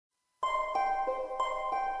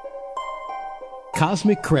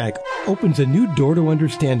Cosmic Crack opens a new door to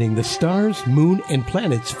understanding the stars, moon, and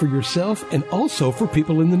planets for yourself and also for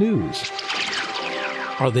people in the news.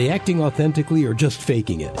 Are they acting authentically or just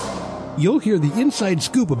faking it? You'll hear the inside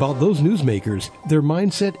scoop about those newsmakers, their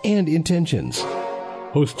mindset, and intentions.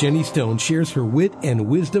 Host Jenny Stone shares her wit and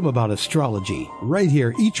wisdom about astrology right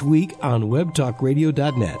here each week on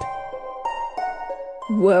webtalkradio.net.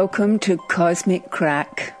 Welcome to Cosmic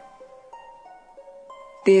Crack.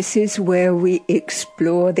 This is where we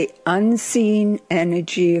explore the unseen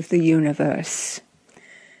energy of the universe.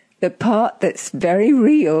 The part that's very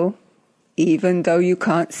real, even though you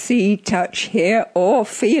can't see, touch, hear, or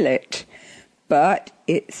feel it. But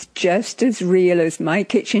it's just as real as my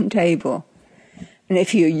kitchen table. And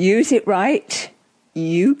if you use it right,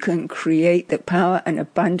 you can create the power and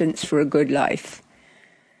abundance for a good life.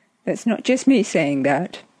 That's not just me saying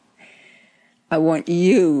that. I want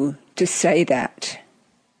you to say that.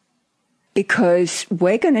 Because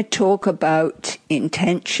we're going to talk about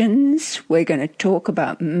intentions. We're going to talk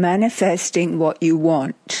about manifesting what you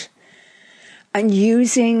want. And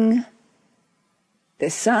using the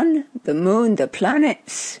sun, the moon, the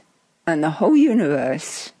planets, and the whole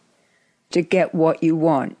universe to get what you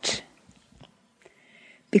want.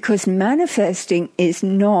 Because manifesting is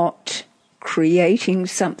not creating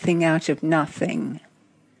something out of nothing.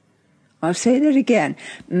 I'll say that again.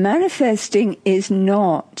 Manifesting is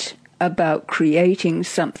not about creating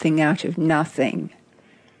something out of nothing.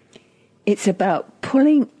 It's about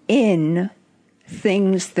pulling in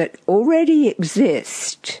things that already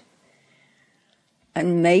exist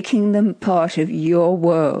and making them part of your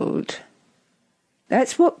world.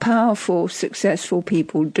 That's what powerful, successful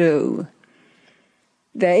people do.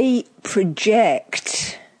 They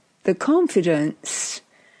project the confidence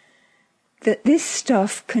that this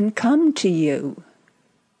stuff can come to you.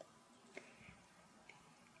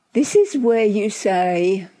 This is where you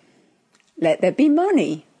say, let there be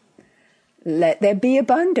money. Let there be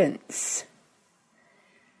abundance.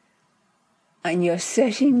 And you're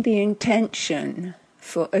setting the intention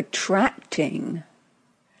for attracting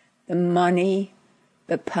the money,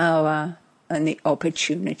 the power, and the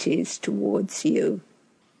opportunities towards you.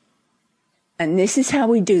 And this is how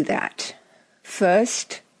we do that.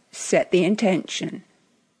 First, set the intention.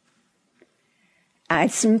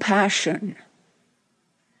 Add some passion.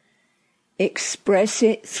 Express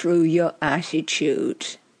it through your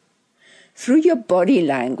attitude, through your body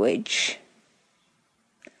language.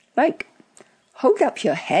 Like, hold up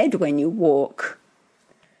your head when you walk.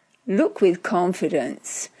 Look with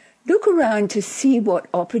confidence. Look around to see what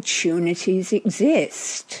opportunities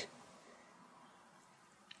exist.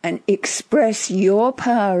 And express your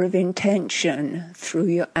power of intention through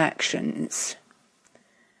your actions.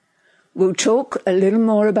 We'll talk a little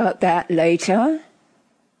more about that later,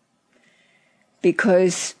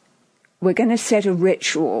 because we're going to set a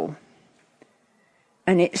ritual.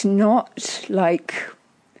 And it's not like,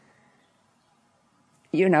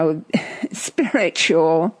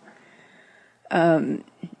 spiritual,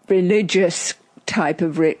 religious type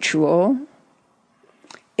of ritual.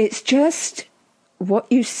 It's just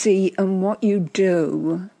what you see and what you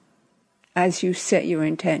do as you set your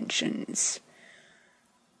intentions,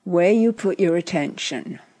 where you put your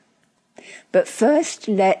attention. But first,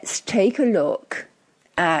 let's take a look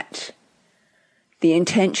at the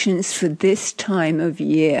intentions for this time of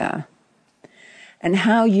year and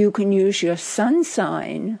how you can use your sun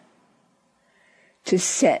sign to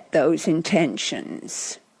set those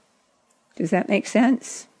intentions. Does that make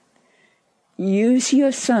sense? Use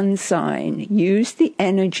your sun sign, use the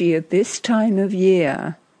energy of this time of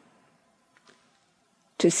year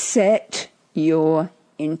to set your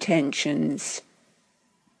intentions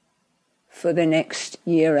for the next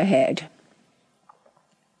year ahead.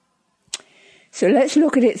 So let's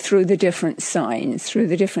look at it through the different signs, through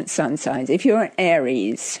the different sun signs. If you're an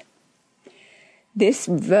Aries, this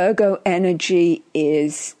Virgo energy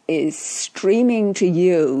is streaming to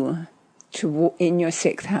you in your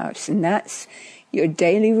 6th house, and that's your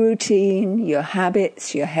daily routine, your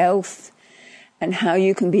habits, your health, and how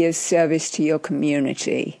you can be of service to your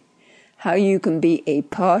community, how you can be a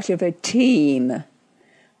part of a team,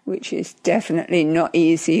 which is definitely not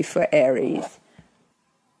easy for Aries.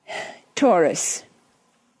 Taurus,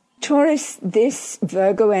 this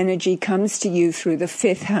Virgo energy comes to you through the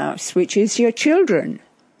 5th house, which is your children,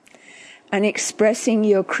 and expressing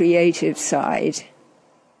your creative side.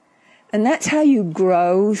 And that's how you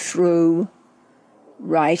grow through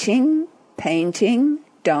writing, painting,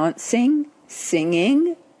 dancing,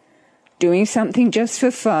 singing, doing something just for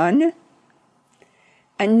fun.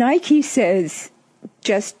 And Nike says,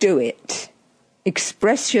 just do it.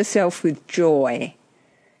 express yourself with joy.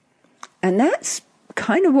 And that's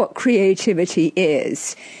kind of what creativity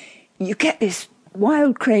is. You get this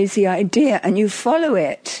wild, crazy idea and you follow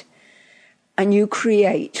it and you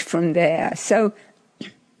create from there. So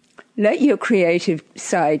let your creative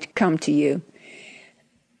side come to you.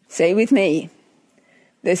 Say with me,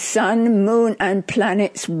 the sun, moon, and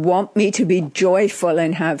planets want me to be joyful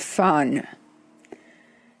and have fun.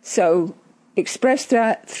 So express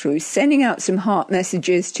that through sending out some heart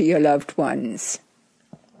messages to your loved ones.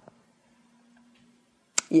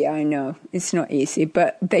 Yeah, I know, it's not easy,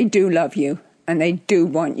 but they do love you and they do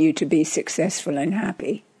want you to be successful and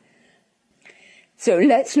happy. So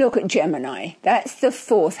let's look at Gemini. That's the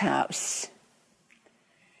 4th house.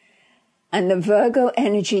 And the Virgo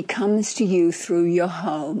energy comes to you through your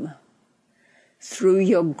home, through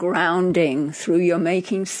your grounding, through your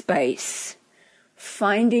making space,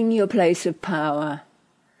 finding your place of power,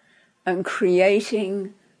 and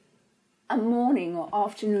creating a morning or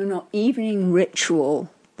afternoon or evening ritual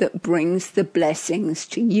that brings the blessings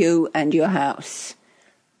to you and your house.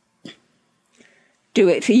 Do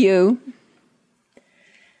it for you.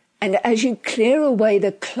 And as you clear away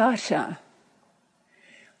the clutter,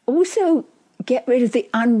 also get rid of the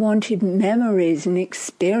unwanted memories and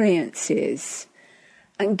experiences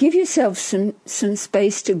and give yourself some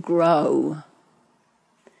space to grow.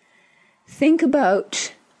 Think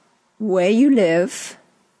about where you live,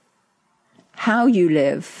 how you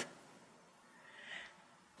live,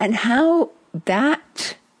 and how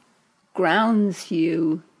that grounds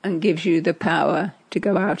you and gives you the power to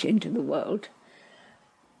go out into the world.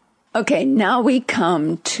 Okay, now we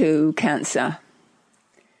come to Cancer.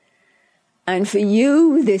 And for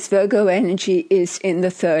you, this Virgo energy is in the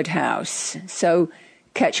 3rd house. So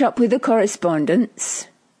catch up with the correspondence,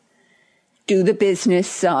 do the business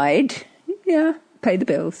side, pay the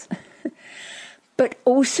bills, but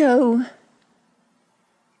also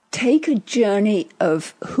take a journey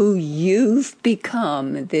of who you've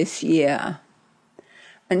become this year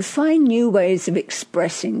and find new ways of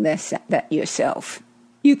expressing that yourself.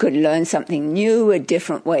 You could learn something new, a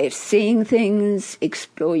different way of seeing things,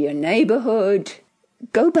 explore your neighborhood.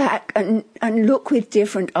 Go back and look with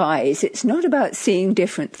different eyes. It's not about seeing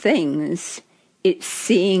different things. It's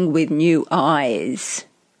seeing with new eyes.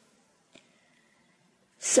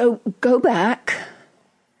 So go back,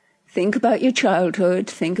 think about your childhood,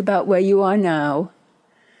 think about where you are now,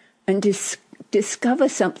 and discover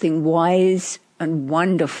something wise and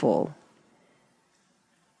wonderful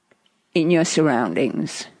in your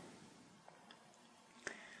surroundings.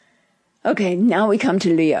 Okay, now we come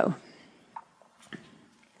to Leo.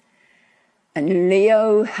 And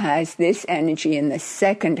Leo has this energy in the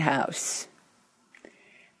 2nd house.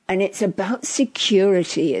 And it's about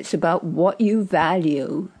security. It's about what you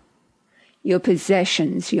value, your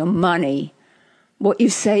possessions, your money, what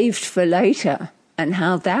you've saved for later, and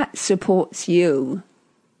how that supports you.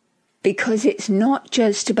 Because it's not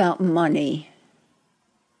just about money.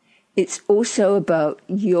 It's also about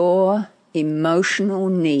your emotional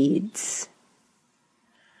needs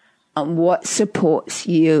and what supports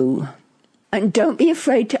you. And don't be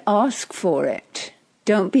afraid to ask for it.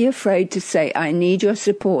 Don't be afraid to say, I need your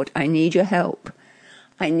support. I need your help.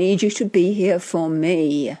 I need you to be here for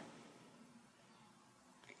me.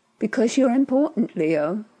 Because you're important,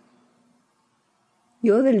 Leo.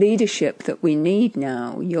 You're the leadership that we need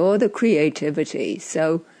now. You're the creativity.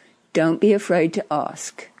 So don't be afraid to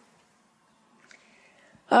ask.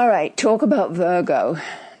 All right, talk about Virgo.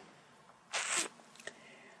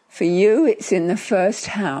 For you, it's in the 1st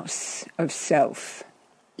house of self.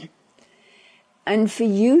 And for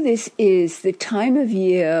you, this is the time of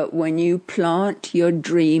year when you plant your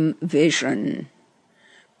dream vision.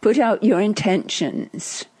 Put out your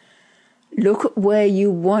intentions. Look at where you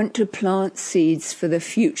want to plant seeds for the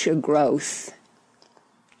future growth.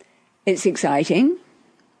 It's exciting,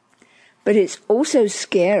 but it's also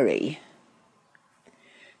scary.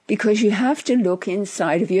 Because you have to look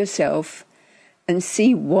inside of yourself and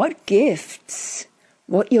see what gifts,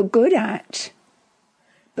 what you're good at,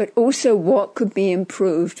 but also what could be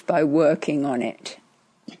improved by working on it.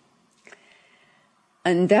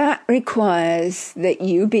 And that requires that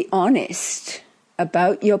you be honest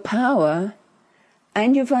about your power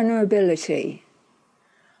and your vulnerability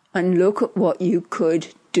and look at what you could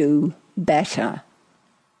do better.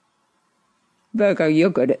 Virgo, you're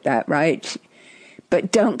good at that, right? But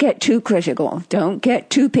don't get too critical. Don't get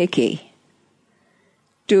too picky.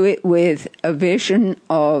 Do it with a vision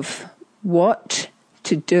of what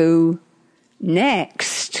to do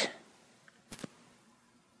next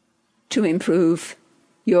to improve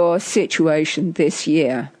your situation this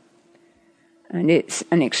year. And it's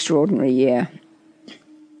an extraordinary year.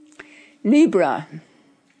 Libra,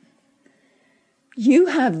 you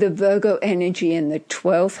have the Virgo energy in the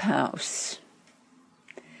 12th house.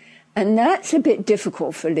 And that's a bit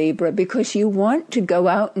difficult for Libra because you want to go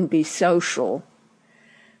out and be social.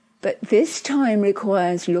 But this time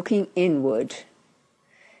requires looking inward,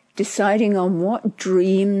 deciding on what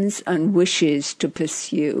dreams and wishes to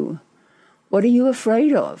pursue. What are you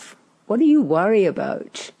afraid of? What do you worry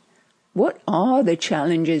about? What are the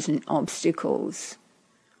challenges and obstacles?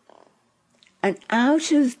 And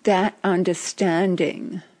out of that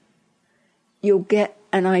understanding, you'll get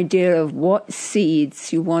an idea of what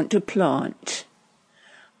seeds you want to plant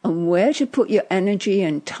and where to put your energy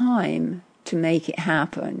and time to make it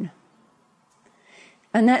happen.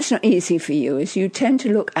 And that's not easy for you, as you tend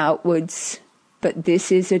to look outwards, but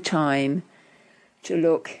this is a time to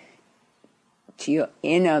look to your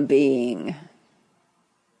inner being.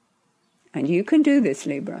 And you can do this,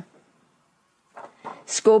 Libra.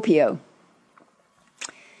 Scorpio.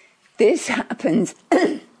 This happens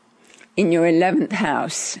in your 11th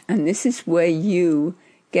house, and this is where you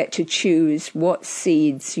get to choose what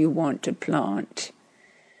seeds you want to plant.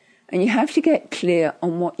 And you have to get clear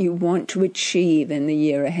on what you want to achieve in the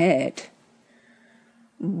year ahead.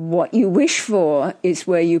 What you wish for is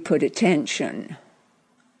where you put attention.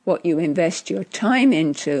 What you invest your time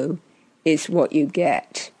into is what you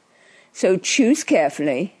get. So choose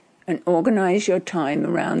carefully and organize your time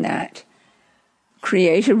around that.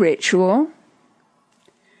 Create a ritual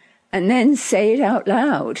and then say it out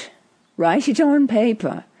loud. Write it on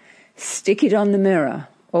paper. Stick it on the mirror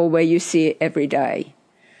or where you see it every day.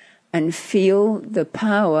 And feel the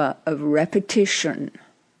power of repetition.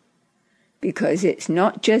 Because it's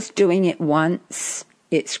not just doing it once,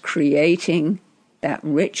 it's creating that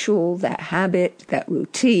ritual, that habit, that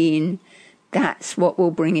routine. That's what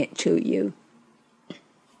will bring it to you.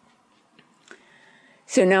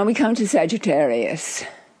 So now we come to Sagittarius.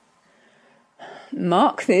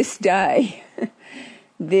 Mark this day.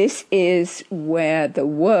 This is where the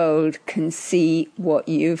world can see what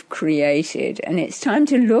you've created. And it's time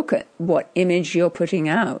to look at what image you're putting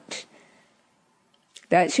out.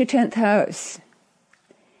 That's your 10th house.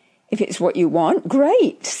 If it's what you want,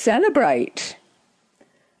 great, celebrate.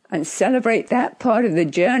 And celebrate that part of the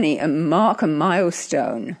journey and mark a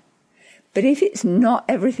milestone. But if it's not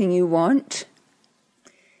everything you want,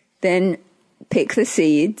 then pick the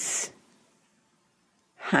seeds,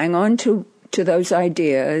 hang on to those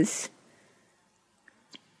ideas,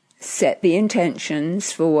 set the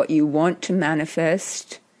intentions for what you want to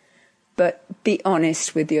manifest, but be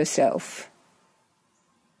honest with yourself.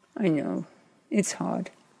 I know, it's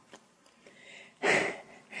hard.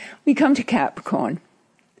 We come to Capricorn.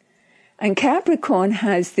 And Capricorn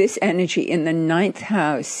has this energy in the 9th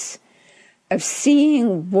house of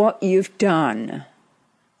seeing what you've done,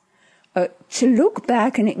 to look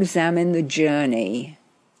back and examine the journey.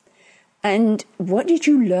 And what did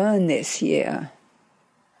you learn this year?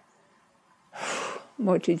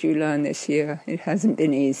 What did you learn this year? It hasn't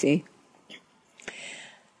been easy.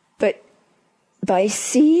 But by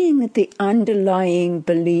seeing the underlying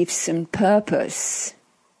beliefs and purpose,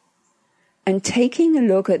 and taking a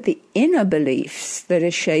look at the inner beliefs that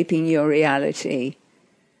are shaping your reality,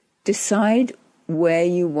 decide where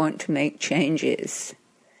you want to make changes.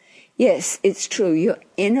 Yes, it's true. Your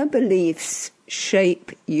inner beliefs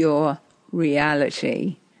shape your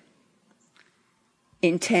reality.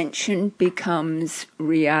 Intention becomes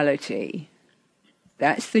reality.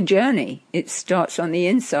 That's the journey. It starts on the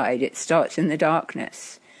inside. It starts in the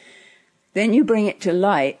darkness. Then you bring it to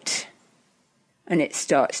light, and it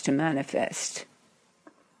starts to manifest.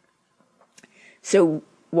 So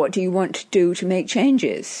what do you want to do to make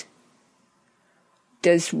changes?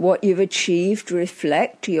 Does what you've achieved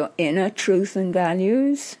reflect your inner truth and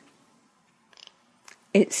values?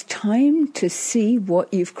 It's time to see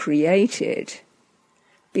what you've created,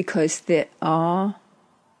 because this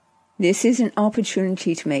is an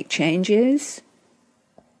opportunity to make changes,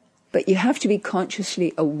 but you have to be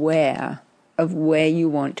consciously aware of where you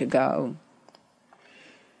want to go.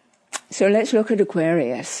 So let's look at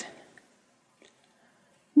Aquarius.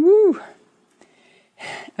 Woo!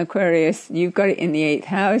 Aquarius, you've got it in the 8th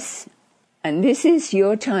house, and this is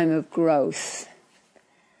your time of growth.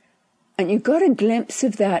 And you got a glimpse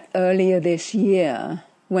of that earlier this year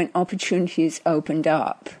when opportunities opened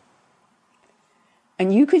up.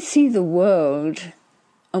 And you could see the world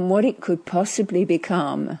and what it could possibly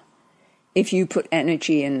become if you put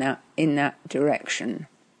energy in that direction.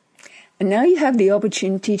 And now you have the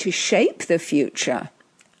opportunity to shape the future.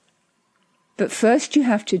 But first you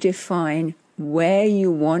have to define where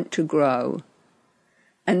you want to grow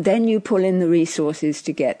And then you pull in the resources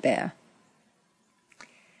to get there.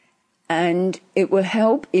 And it will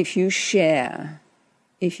help if you share,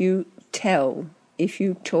 if you tell, if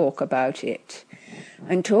you talk about it.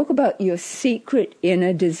 And talk about your secret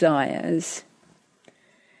inner desires.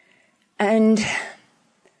 And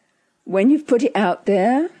when you've put it out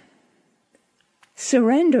there,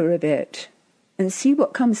 surrender a bit and see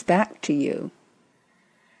what comes back to you.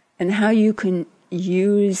 And how you can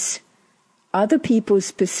use other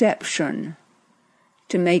people's perception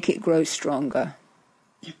to make it grow stronger.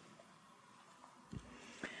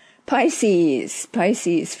 Pisces,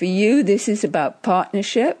 for you, this is about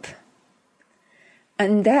partnership.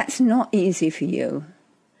 And that's not easy for you.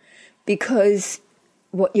 Because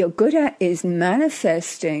what you're good at is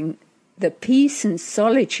manifesting the peace and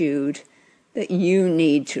solitude that you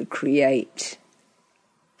need to create.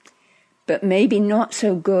 But maybe not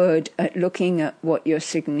so good at looking at what your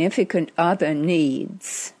significant other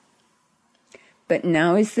needs. But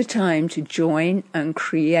now is the time to join and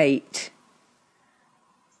create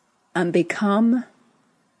and become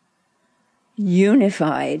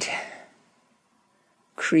unified.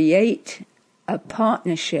 Create a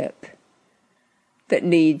partnership that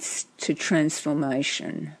leads to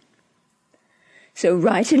transformation. So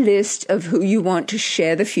write a list of who you want to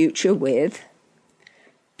share the future with.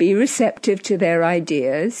 Be receptive to their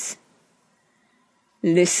ideas.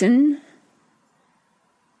 Listen.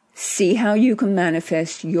 See how you can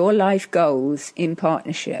manifest your life goals in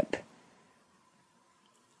partnership.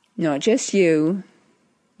 Not just you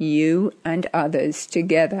and others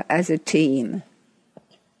together as a team.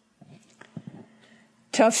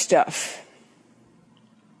 Tough stuff.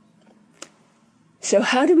 So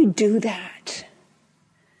how do we do that?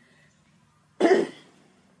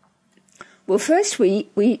 Well, first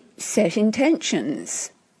we set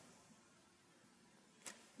intentions.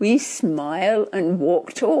 We smile and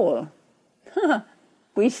walk tall.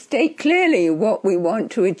 We state clearly what we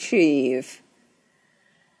want to achieve.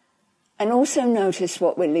 And also notice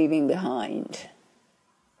what we're leaving behind.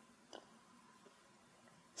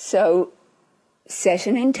 So, set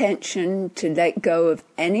an intention to let go of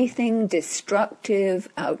anything destructive,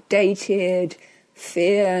 outdated,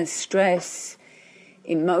 fear, stress,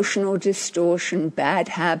 emotional distortion, bad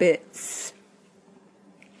habits.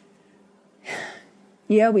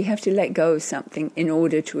 Yeah, we have to let go of something in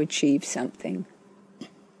order to achieve something.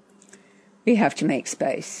 We have to make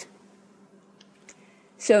space.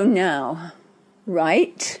 So now,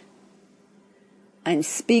 write and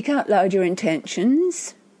speak out loud your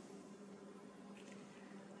intentions.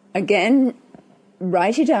 Again,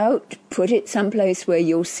 write it out, put it someplace where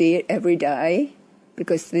you'll see it every day,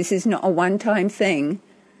 because this is not a one-time thing.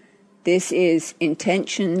 This is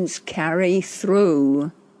intentions carry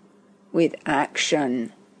through with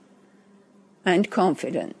action and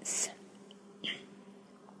confidence.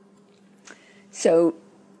 So,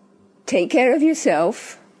 take care of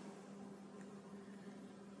yourself.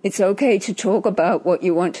 It's okay to talk about what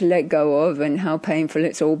you want to let go of and how painful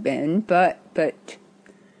it's all been, but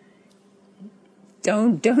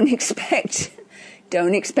don't expect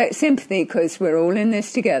sympathy, because we're all in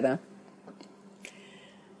this together.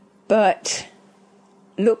 But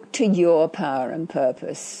look to your power and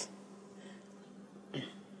purpose.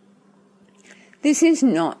 This is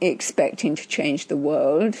not expecting to change the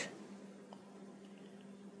world.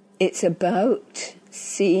 It's about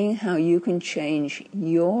seeing how you can change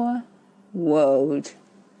your world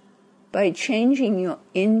by changing your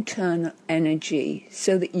internal energy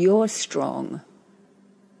so that you're strong.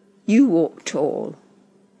 You walk tall.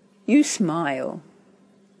 You smile.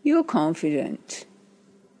 You're confident.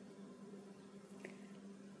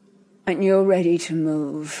 And you're ready to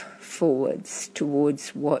move forwards towards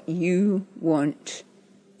what you want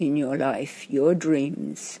in your life, your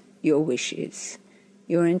dreams, your wishes,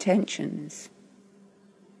 your intentions.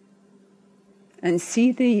 And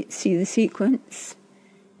see the sequence.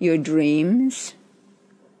 Your dreams,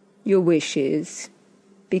 your wishes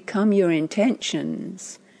become your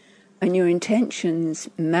intentions, and your intentions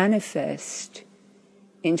manifest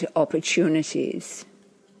into opportunities.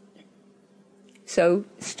 So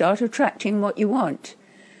start attracting what you want.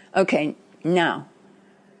 Okay, now,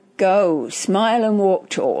 go, smile and walk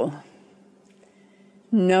tall.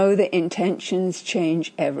 Know that intentions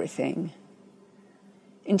change everything.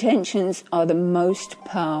 Intentions are the most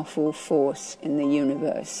powerful force in the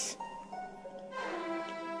universe.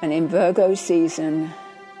 And in Virgo season,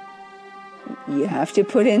 you have to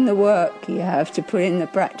put in the work, you have to put in the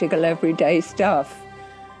practical everyday stuff,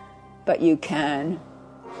 but you can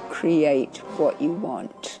create what you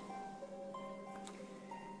want.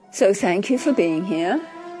 So thank you for being here.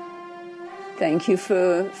 Thank you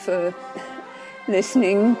for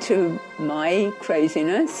listening to my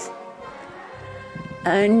craziness.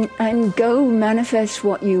 And go manifest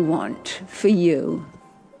what you want for you,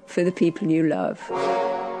 for the people you love.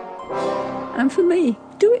 And for me.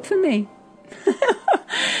 Do it for me.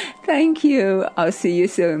 Thank you. I'll see you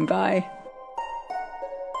soon. Bye.